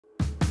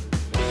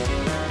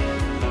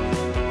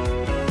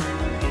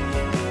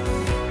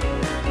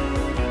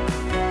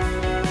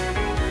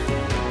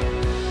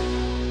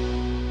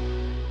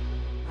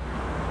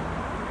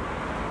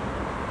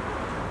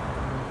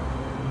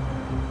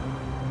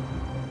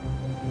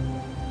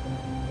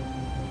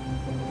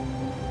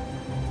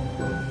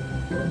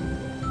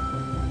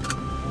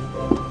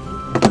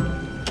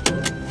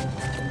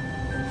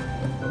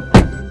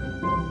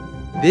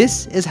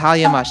This is Hal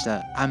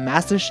Yamashita, a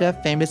master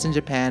chef famous in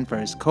Japan for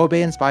his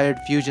Kobe-inspired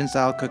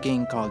fusion-style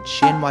cooking called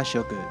Shin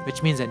Washoku,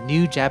 which means a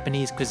new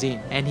Japanese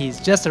cuisine, and he's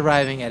just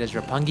arriving at his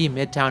Roppongi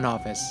Midtown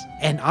office.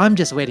 And I'm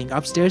just waiting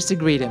upstairs to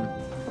greet him.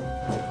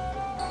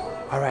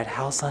 Alright,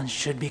 Hal-san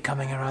should be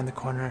coming around the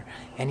corner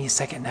any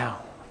second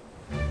now.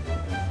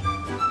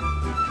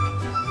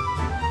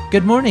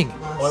 Good morning!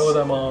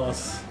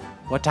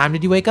 What time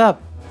did you wake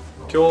up?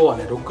 今日は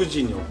ね、6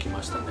時に起き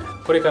ましたね。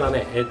これから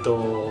ね、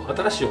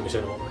新しいお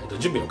店の、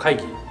準備の会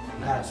議にな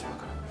ります。今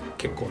から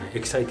結構ね、エ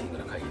キサイティング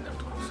な会議になる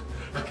と思い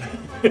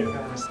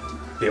ます。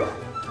では、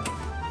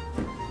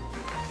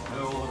おは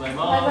ようござい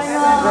ま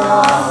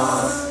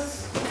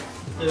す。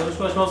よろし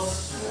くお願いしま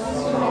す。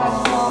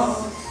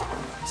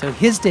 So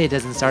his day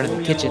doesn't start in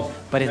the kitchen,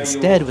 but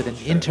instead with an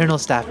internal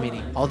staff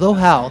meeting. Although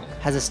Hal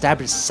has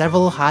established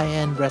several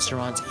high-end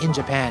restaurants in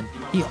Japan,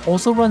 he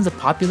also runs a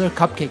popular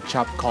cupcake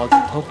shop called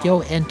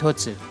Tokyo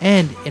Entotsu.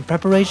 And in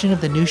preparation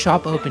of the new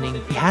shop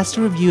opening, he has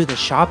to review the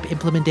shop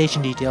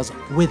implementation details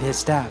with his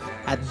staff.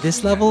 At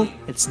this level,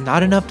 it's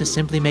not enough to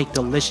simply make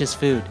delicious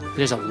food.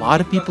 There's a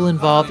lot of people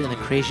involved in the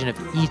creation of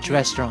each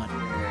restaurant.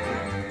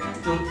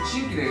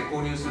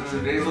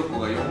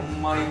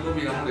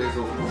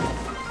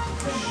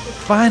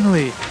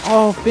 Finally,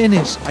 all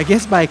finished. I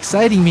guess by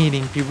exciting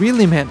meeting, he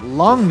really meant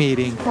long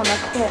meeting.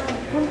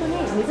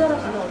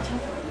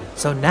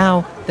 So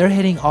now, they're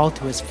heading all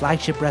to his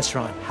flagship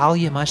restaurant, Hal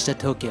Yamashita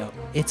Tokyo.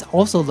 It's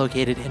also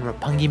located in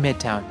Roppongi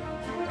Midtown.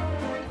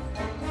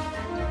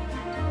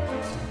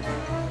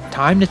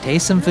 Time to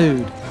taste some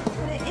food.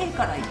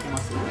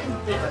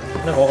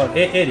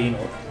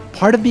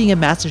 Part of being a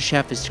master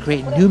chef is to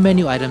create new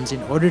menu items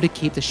in order to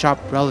keep the shop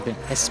relevant,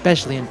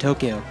 especially in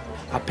Tokyo.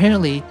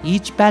 Apparently,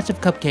 each batch of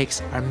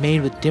cupcakes are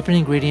made with different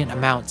ingredient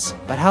amounts,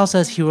 but Hal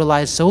says he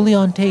relies solely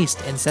on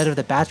taste instead of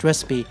the batch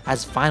recipe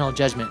as final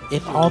judgment.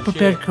 If all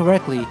prepared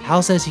correctly,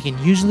 Hal says he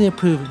can usually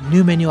approve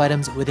new menu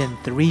items within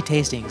 3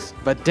 tastings.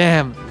 But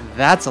damn,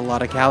 that's a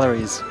lot of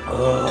calories.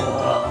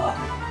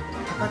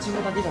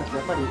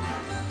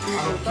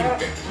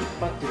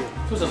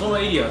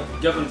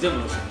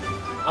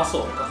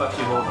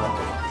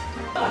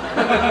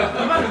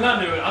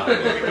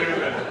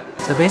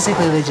 So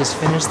basically they just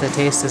finished the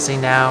taste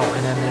testing now,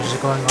 and then they're just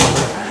going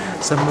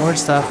over some more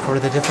stuff for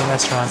the different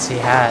restaurants he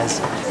has.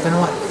 It's been,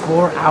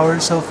 4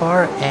 hours so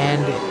far,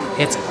 and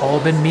it's all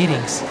been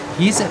meetings.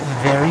 He's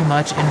very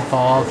much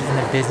involved in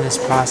the business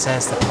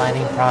process, the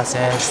planning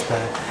process,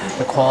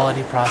 the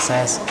quality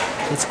process.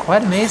 It's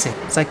quite amazing.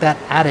 It's like that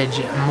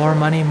adage, more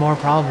money, more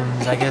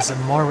problems. I guess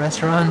more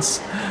restaurants,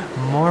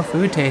 more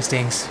food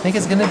tastings. I think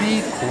it's gonna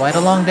be quite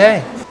a long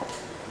day.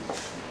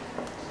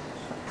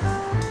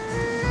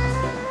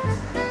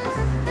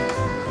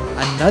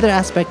 Another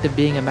aspect of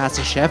being a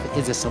master chef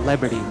is a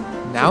celebrity.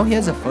 Now he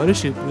has a photo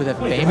shoot with a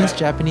famous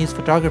Japanese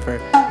photographer,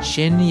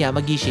 Shin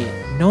Yamagishi,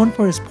 known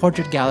for his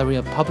portrait gallery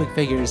of public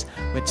figures,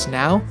 which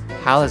now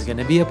Hal is going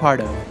to be a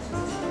part of.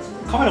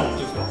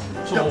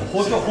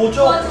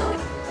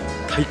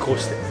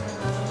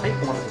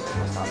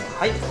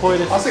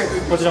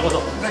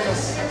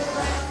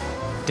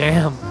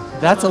 Damn,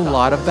 that's a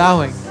lot of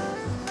bowing.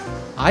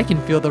 I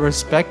can feel the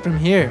respect from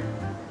here.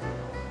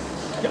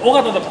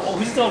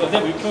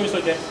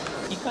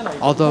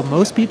 Although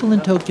most people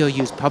in Tokyo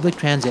use public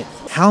transit,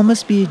 Hal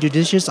must be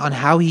judicious on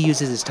how he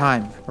uses his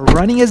time.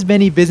 Running as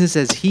many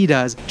businesses as he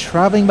does,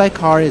 traveling by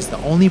car is the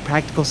only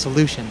practical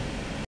solution.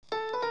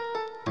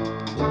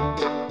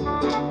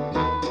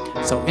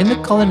 So in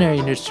the culinary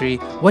industry,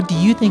 what do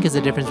you think is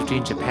the difference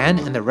between Japan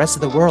and the rest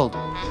of the world?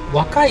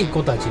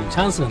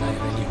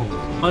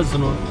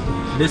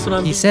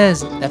 He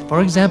says that,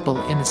 for example,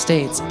 in the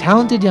States,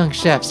 talented young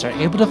chefs are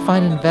able to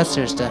find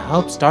investors to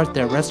help start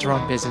their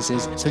restaurant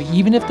businesses, so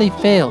even if they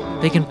fail,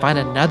 they can find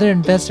another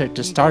investor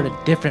to start a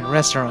different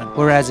restaurant.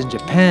 Whereas in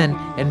Japan,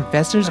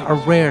 investors are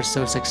rare,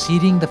 so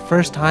succeeding the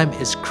first time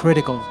is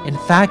critical. In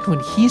fact, when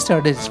he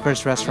started his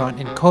first restaurant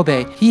in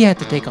Kobe, he had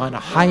to take on a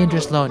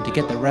high-interest loan to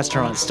get the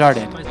restaurant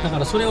started.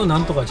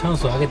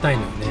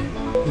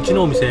 うち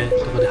のお店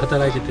とかで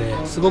働いて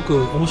てすごく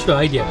面白い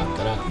アイディアがあっ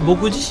たら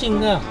僕自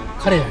身が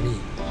彼らに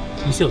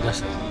店を出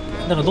した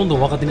だからどんど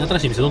ん若手に新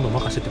しい店をどんどん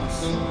任せてってま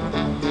す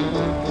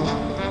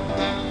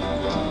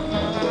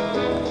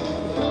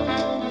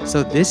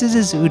So this is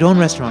his udon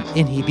restaurant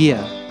in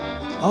Hibiya.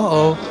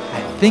 Uh-oh,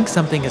 I think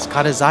something has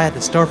caught his eye at the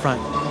storefront.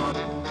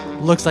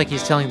 Looks like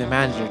he's telling the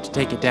manager to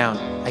take it down.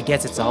 I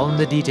guess it's all in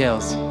the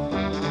details.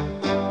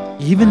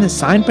 Even the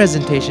sign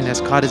presentation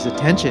has caught his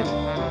attention.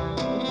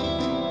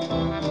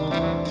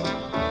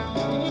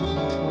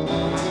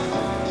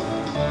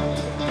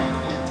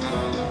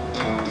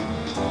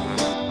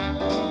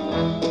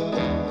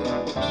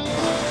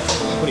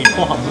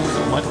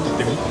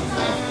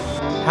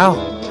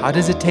 How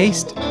does it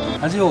taste?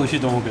 味は美味しい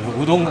と思うけど、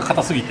うどんが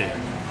硬すぎて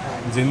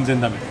全然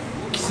ダメ。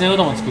ききつねう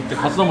どんも作って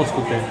カツ丼も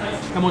作っ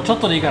てもうちょっ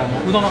とでいいから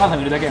もううどんの傘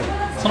見るだけやか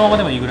らそのまま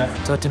でもいいぐらい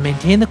So to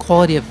maintain the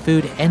quality of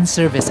food and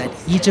service at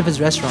each of his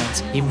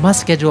restaurants, he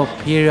must schedule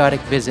periodic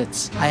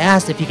visits. I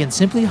asked if he can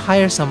simply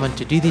hire someone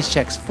to do these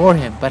checks for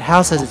him, but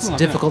Hal says it's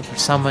difficult for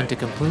someone to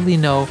completely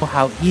know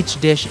how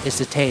each dish is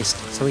to taste,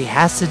 so he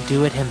has to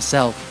do it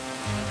himself.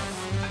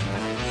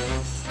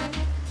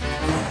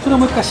 それを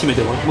もう一回締め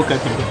てもう一回やっ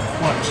てみて。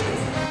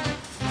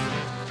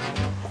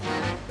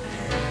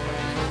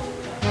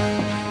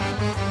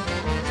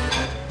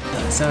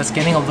So it's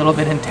getting a little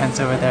bit intense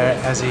over there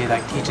as he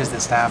teaches the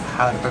staff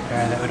how to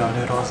prepare the udon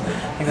noodles.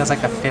 I think that's the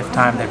 5th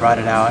time they brought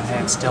it out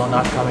and it's still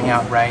not coming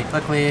out right.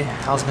 Luckily,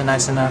 Hal's been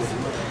nice enough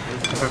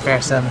to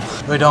prepare some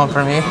udon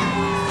for me.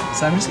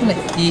 So I'm just gonna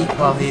eat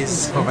while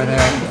he's over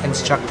there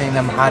instructing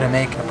them how to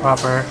make a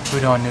proper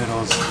udon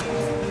noodles.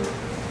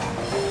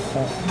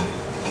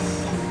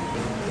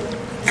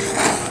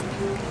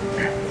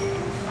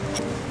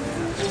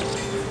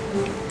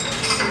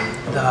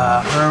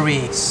 The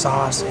curry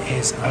sauce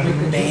is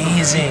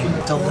amazing.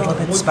 It's a little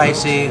bit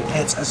spicy.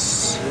 It's a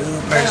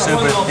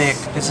super thick.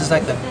 This is the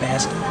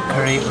best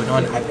curry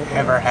udon I've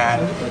ever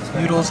had.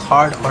 Noodles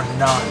hard or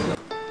not.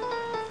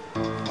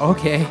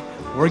 Okay,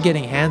 we're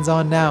getting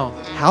hands-on now.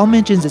 Hal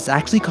mentions it's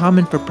actually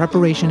common for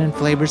preparation and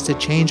flavors to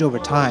change over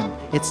time.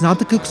 It's not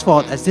the cook's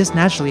fault as this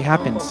naturally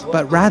happens,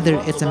 but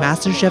rather it's a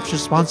master chef's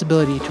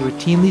responsibility to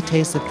routinely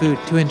taste the food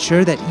to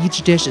ensure that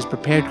each dish is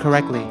prepared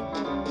correctly.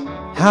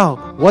 Hal,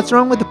 what's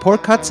wrong with the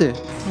pork katsu?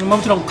 も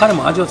ちろん彼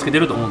も味をつけて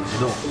ると思うんだけ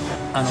ど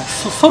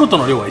ソルト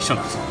の量は一緒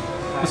なんですよ。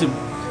要するに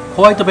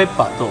ホワイトペッ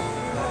パーと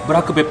ブ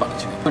ラックペッパ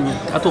ーの違い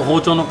あと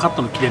包丁のカッ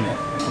トの切れ目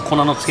粉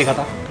のつけ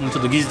方ちょっ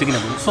と技術的な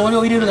部分それ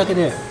を入れるだけ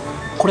で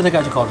これだけ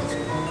味変わるんです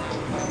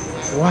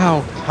よ。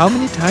 Wow, how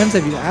many times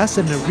have you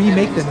asked them to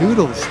remake the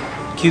noodles?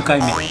 9回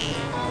目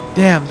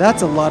Damn,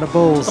 that's a lot of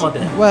bowls.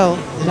 Well,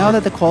 now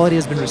that the quality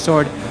has been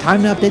restored,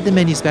 time to update the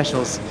menu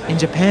specials. In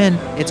Japan,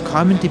 it's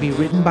common to be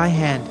written by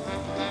hand.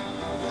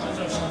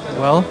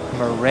 Well,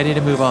 we're ready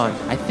to move on.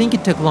 I think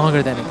it took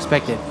longer than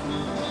expected.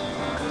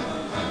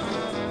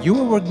 You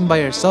were working by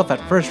yourself at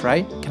first,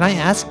 right? Can I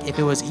ask if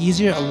it was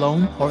easier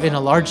alone or in a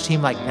large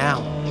team like now?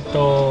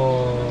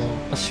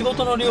 仕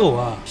事の量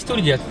は一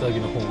人でやってた時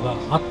の方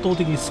が圧倒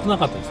的に少な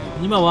かったですね。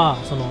今は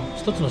その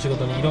一つの仕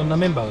事にいろんな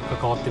メンバーが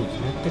関わってるんです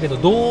ね。だけど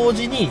同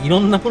時にいろ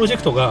んなプロジェ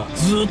クトが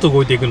ずーっと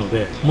動いていくの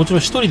で、もちろん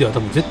一人では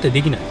多分絶対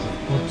できないですね。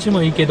どっち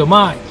もいいけど、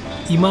まあ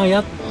今や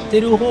って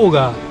る方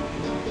が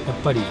や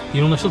っぱりい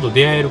ろんな人と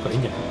出会えるからいい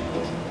んじゃない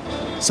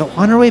？So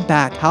on our way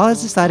back, Hal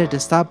has decided to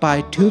stop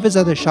by 2 of his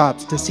other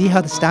shops to see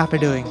how the staff are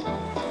doing.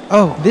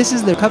 Oh, this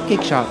is their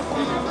cupcake shop.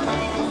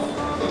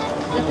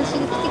 私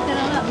が来てから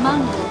はマン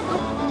ゴー。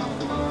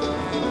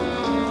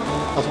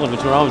あそこにう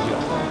ちのラウンジが。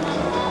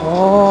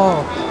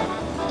Oh.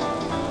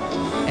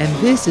 And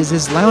this is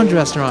his lounge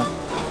restaurant.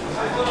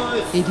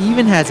 It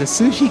even has a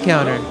sushi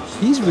counter.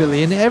 He's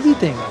really into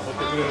everything.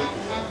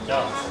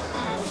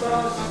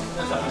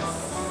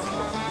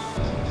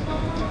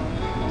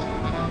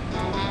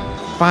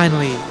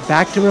 Finally,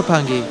 back to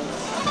Roppongi.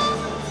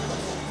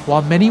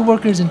 While many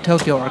workers in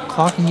Tokyo are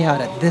clocking out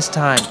at this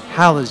time,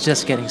 Hal is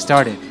just getting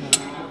started.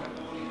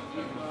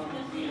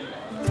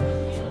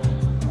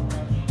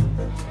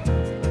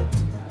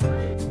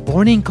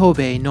 Born in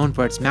Kobe, known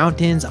for its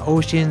mountains,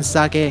 oceans,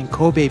 sake, and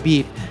Kobe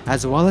beef,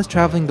 as well as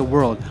traveling the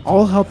world,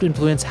 all helped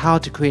influence Hal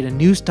to create a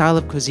new style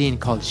of cuisine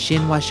called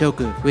Shin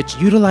Washoku, which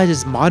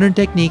utilizes modern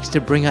techniques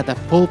to bring out the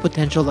full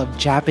potential of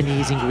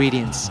Japanese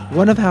ingredients.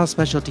 One of Hal's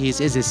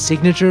specialties is his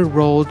signature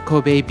rolled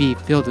Kobe beef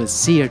filled with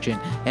sea urchin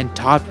and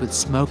topped with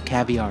smoked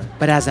caviar.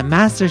 But as a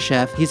master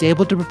chef, he's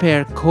able to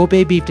prepare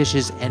Kobe beef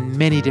dishes in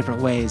many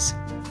different ways.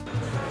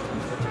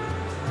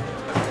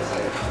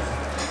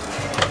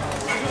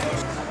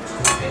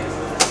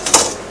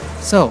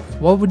 So,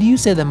 what would you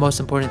say the most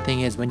important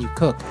thing is when you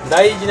cook?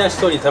 大事な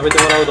人に食べて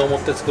もらおうと思っ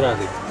て作ら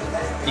ない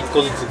と一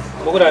個ずつ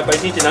僕らやっぱり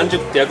1日何十っ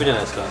て焼くじゃ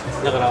ないですか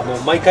だからも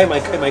う毎回や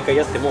っ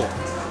ても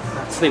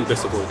常にベ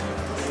ストクオリティ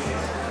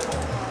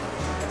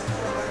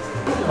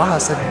Wow,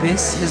 so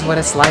this is what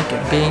it's like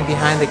being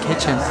behind the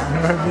kitchen.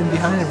 I've never been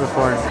behind it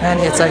before. And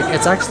it's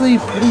actually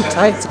pretty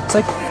tight. It's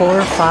 4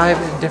 or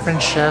 5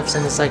 different chefs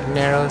in this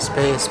narrow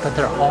space, but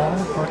they're all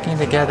working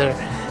together.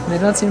 And they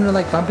don't seem to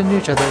bump into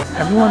each other.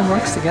 Everyone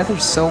works together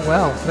so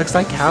well. Looks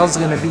like Hal's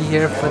gonna be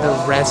here for the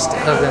rest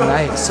of the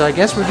night. So I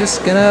guess we're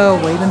just gonna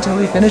wait until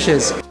he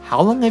finishes.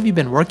 How long have you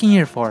been working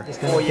here for?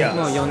 もう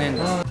4年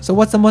です。 So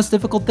what's the most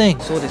difficult thing?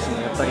 そうです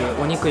ね。やっぱり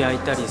お肉焼い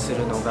たりす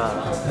るのが、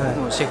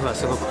もうシェフは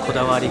すごくこ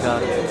だわりがあ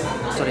る。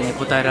それに応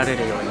えられ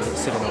るように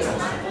するのが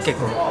結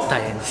構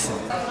大変です。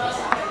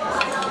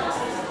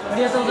あ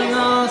りがとうござい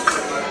ま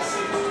す。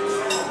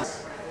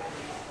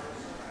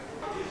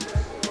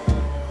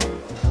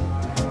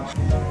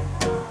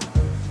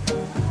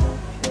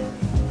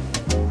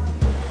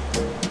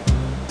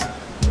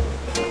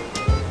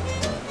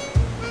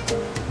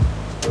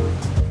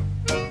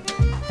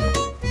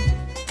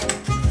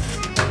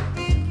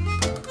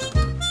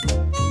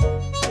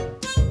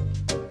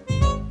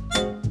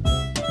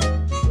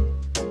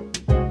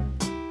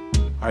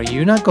 Are Are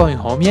you not going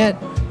home yet?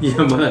 いや、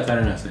まだ帰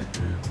れないですね。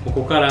こ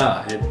こか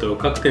ら、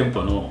各店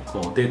舗の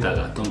こうデータ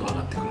がどんどん上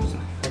がってくるんです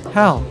ね。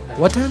Hal,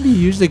 what time do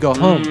you usually go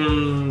home?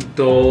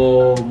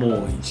 も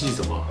う1時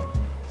とか、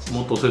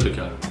もっと遅い時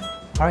ある。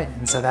Alright,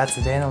 and so that's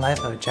the day in the life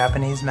of a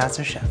Japanese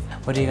masterchef.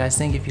 What do you guys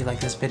think? If you like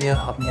this video,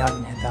 help me out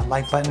and hit that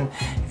like button.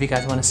 If you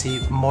guys want to see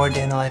more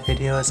day in the life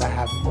videos, I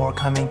have more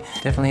coming.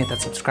 Definitely hit that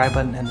subscribe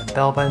button and the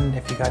bell button.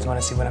 If you guys want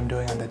to see what I'm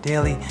doing on the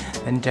daily,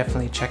 then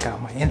definitely check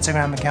out my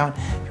Instagram account.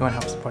 If you want to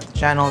help support the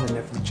channel, then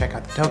definitely check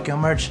out the Tokyo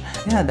merch.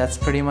 Yeah, that's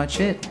pretty much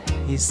it.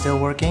 He's still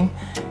working,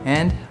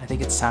 and I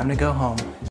think it's time to go home.